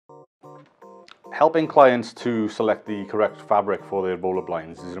Helping clients to select the correct fabric for their roller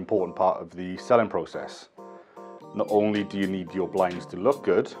blinds is an important part of the selling process. Not only do you need your blinds to look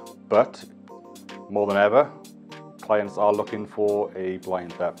good, but more than ever, clients are looking for a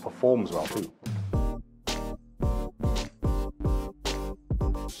blind that performs well too.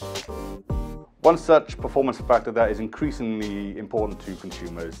 One such performance factor that is increasingly important to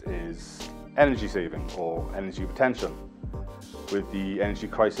consumers is energy saving or energy retention. With the energy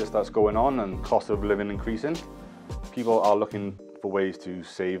crisis that's going on and cost of living increasing, people are looking for ways to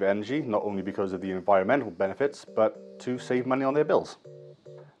save energy, not only because of the environmental benefits, but to save money on their bills.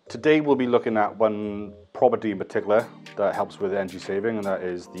 Today we'll be looking at one property in particular that helps with energy saving, and that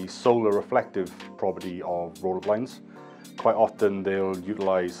is the solar reflective property of roller blinds. Quite often they'll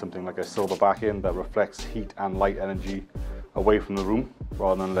utilize something like a silver backing that reflects heat and light energy away from the room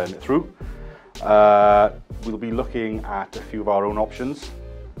rather than letting it through. We'll be looking at a few of our own options,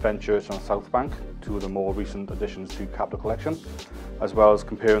 Fenchurch and Southbank, two of the more recent additions to Capital Collection, as well as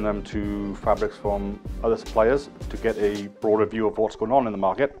comparing them to fabrics from other suppliers to get a broader view of what's going on in the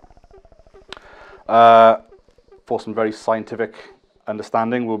market. For some very scientific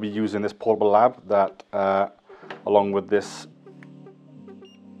understanding, we'll be using this portable lab that, along with this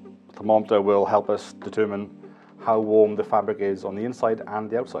thermometer, will help us determine how warm the fabric is on the inside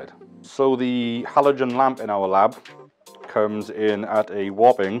and the outside. So the halogen lamp in our lab comes in at a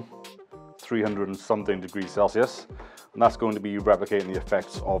whopping 300 and something degrees Celsius, and that's going to be replicating the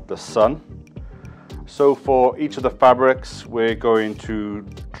effects of the sun. So for each of the fabrics, we're going to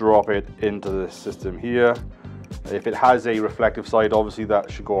drop it into the system here. If it has a reflective side, obviously that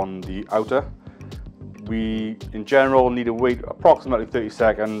should go on the outer. We, in general, need to wait approximately 30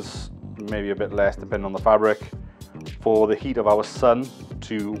 seconds, maybe a bit less depending on the fabric, for the heat of our sun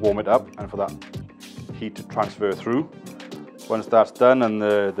to warm it up and for that heat to transfer through. Once that's done and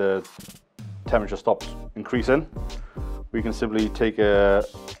the temperature stops increasing, we can simply take a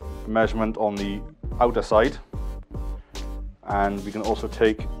measurement on the outer side, and we can also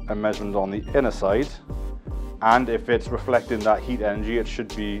take a measurement on the inner side, and if it's reflecting that heat energy, it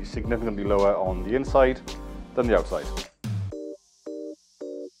should be significantly lower on the inside than the outside.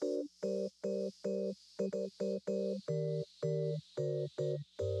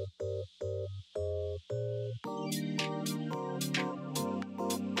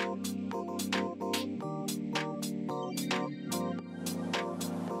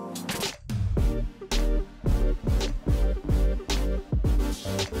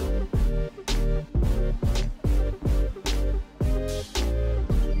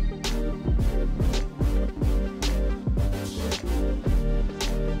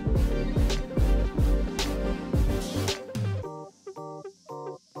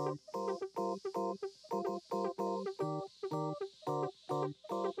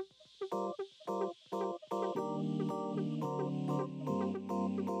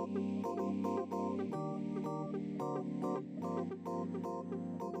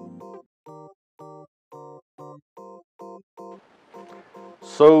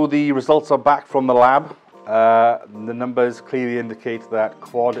 So the results are back from the lab. The numbers clearly indicate that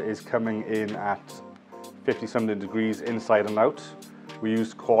quad is coming in at 50-something degrees inside and out. We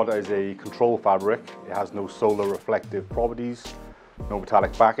used quad as a control fabric. It has no solar reflective properties, no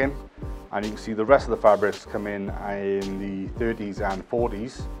metallic backing, and you can see the rest of the fabrics come in the 30s and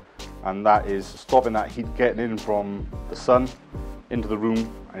 40s, and that is stopping that heat getting in from the sun into the room,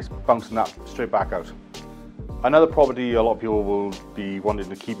 and it's bouncing that straight back out. Another property a lot of people will be wanting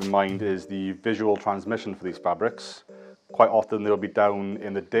to keep in mind is the visual transmission for these fabrics. Quite often they'll be down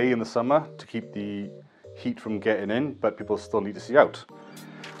in the day in the summer to keep the heat from getting in, but people still need to see out.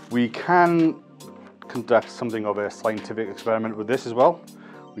 We can conduct something of a scientific experiment with this as well.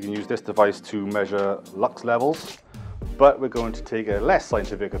 We can use this device to measure lux levels, but we're going to take a less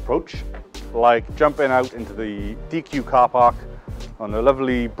scientific approach, like jumping out into the DQ car park on a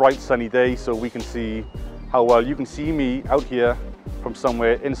lovely bright sunny day so we can see how well you can see me out here from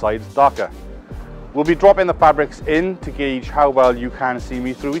somewhere inside darker. We'll be dropping the fabrics in to gauge how well you can see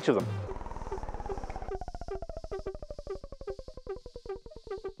me through each of them.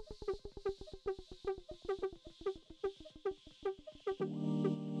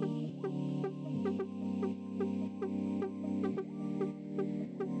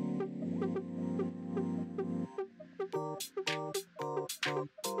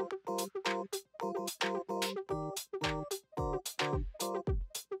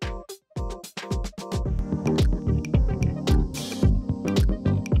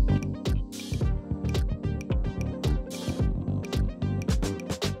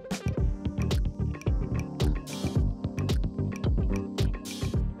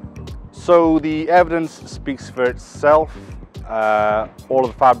 So the evidence speaks for itself. All of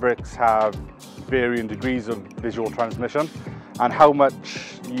the fabrics have varying degrees of visual transmission, and how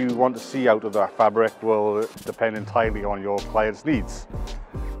much you want to see out of that fabric will depend entirely on your client's needs.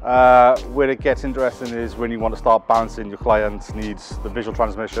 Where it gets interesting is when you want to start balancing your client's needs, the visual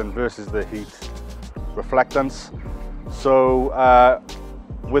transmission versus the heat reflectance. So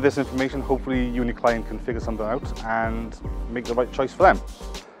with this information, hopefully you and your client can figure something out and make the right choice for them.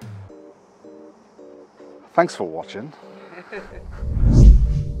 Thanks for watching.